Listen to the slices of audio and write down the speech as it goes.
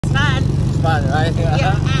fun, right?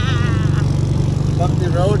 Yeah. Bumpy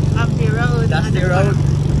road. Bumpy road. Dusty road.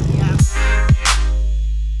 Yeah.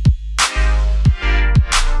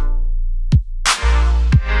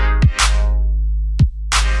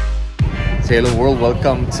 So hello world,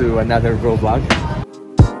 welcome to another Bro vlog.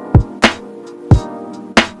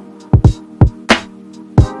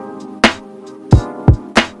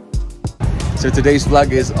 So today's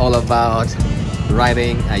vlog is all about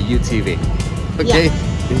riding a UTV. Okay, Yeah.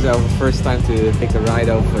 This is our first time to take a ride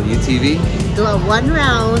of a UTV. Do a one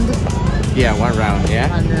round. Yeah, one round, yeah.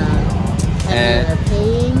 One round. And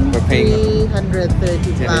we're paying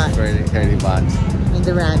 330 baht 30 baht. in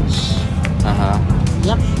the ranch.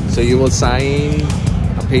 Yep. So you will sign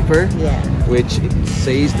a paper, Yeah. which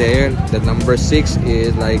says there that number 6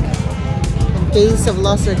 is like In case of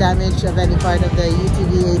loss or damage of any part of the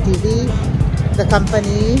UTV, ATV, the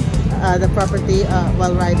company, the property,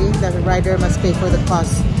 while riding, the rider must pay for the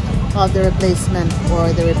cost of the replacement or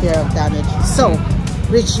the repair of damage. So,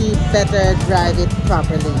 Richie better drive it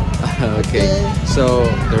properly. okay. So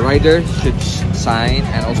the rider should sign,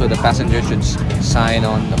 and also the passenger should sign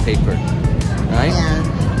on the paper, right?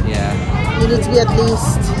 Yeah. Yeah. You need to be at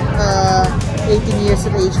least 18 years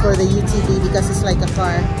of age for the UTV because it's like a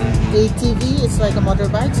car. ATV, it's like a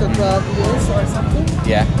motorbike, so 12 years or something.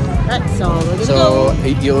 Yeah. Right, so we're gonna So go.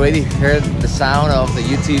 you already heard the sound of the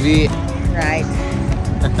UTV. Right.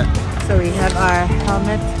 So we have our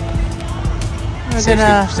helmet. We're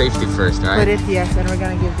gonna Safety first, right? put it, yes, and we're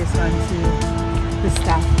gonna give this one to the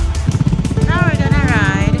staff. Now we're gonna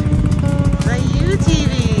ride the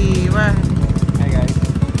UTV. Hey guys.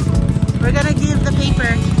 We're gonna give the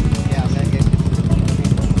paper. Yeah, I'm gonna get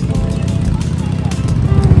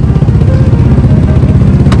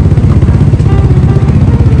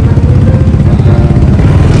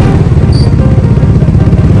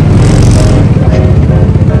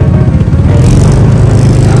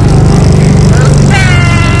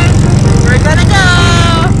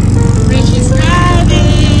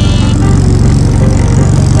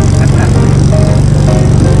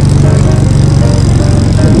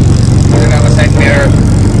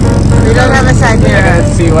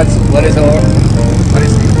what is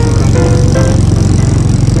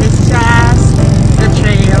It's just the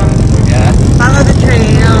trail. yeah. Follow the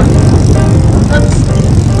trail. Oops.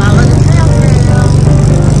 Follow the trail.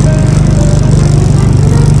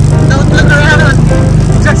 Don't look around.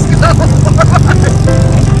 Just go forward.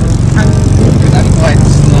 I'm quite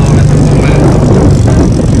slow at the moment.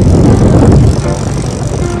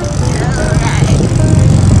 Alright.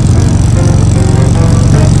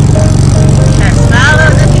 Just follow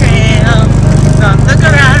the trail. Don't look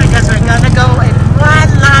around because we're gonna go in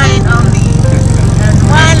one line only. There's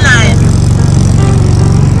one line.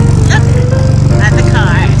 Look at the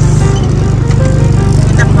cars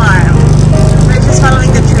in the farm. We're just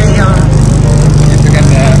following the trail. Just look at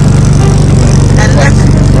the And look,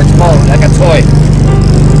 what's called like a toy.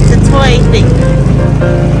 it's a toy thing.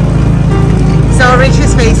 So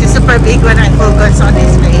Rich's face is super big when I focus on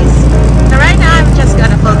his face. So right now I'm just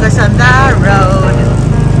gonna focus on the road,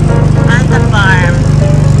 on the farm.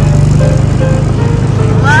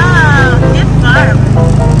 Wow, good farm.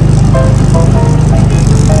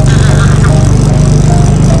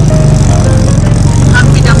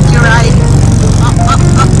 Humpy Dumpty ride. Up, up,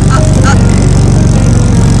 up, up,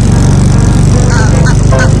 up.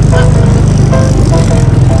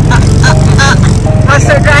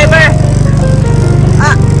 Master driver.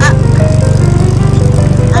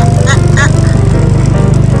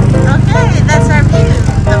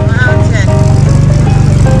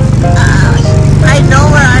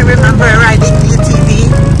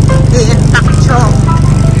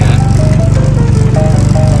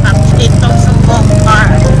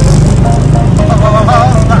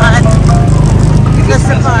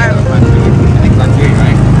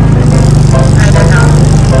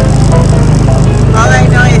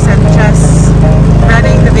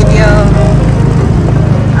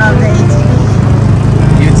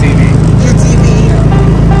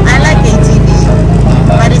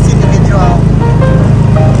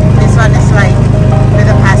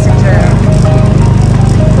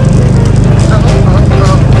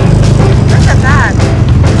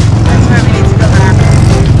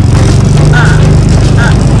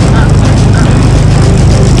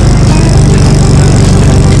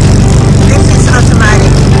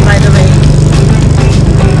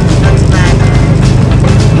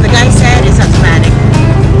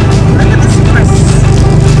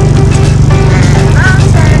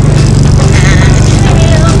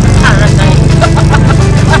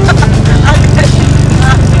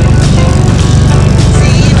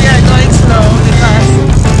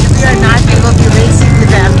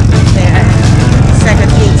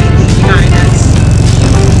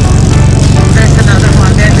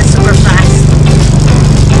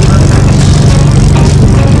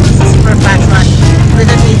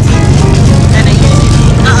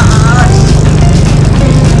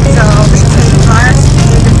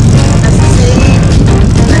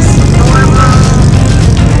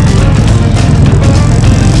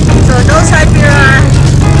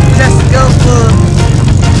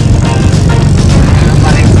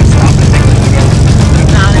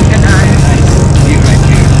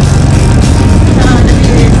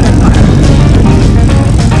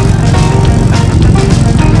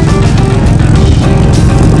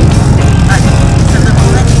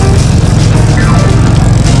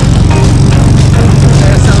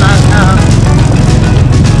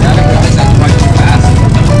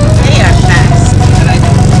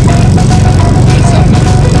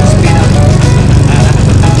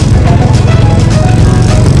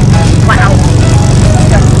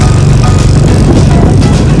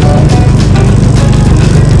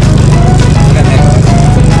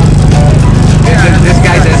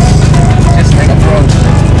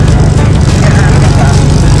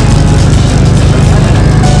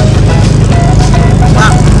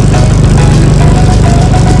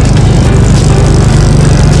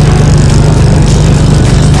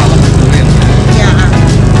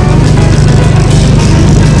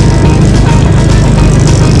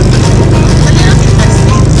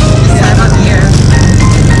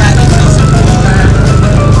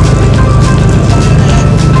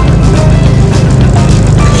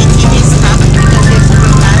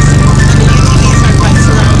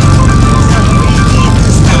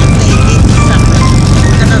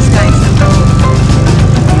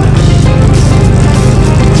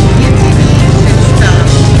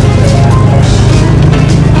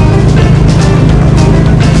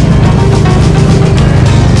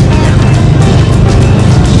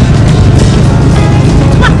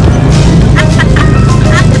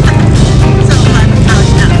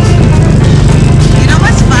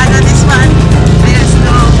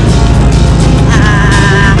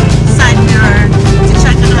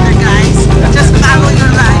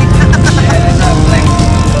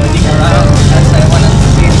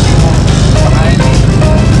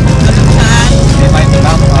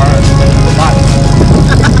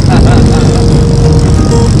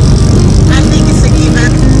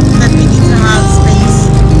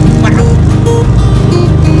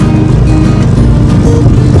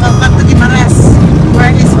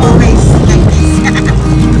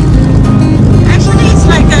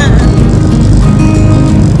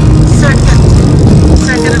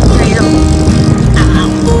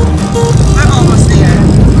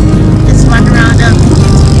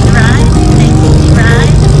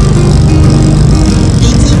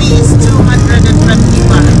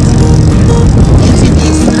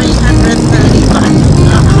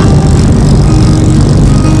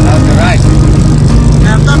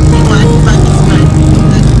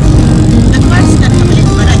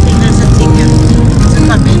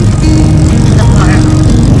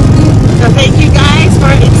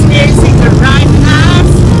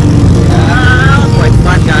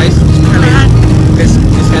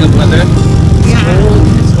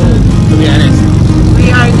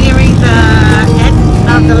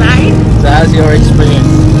 your experience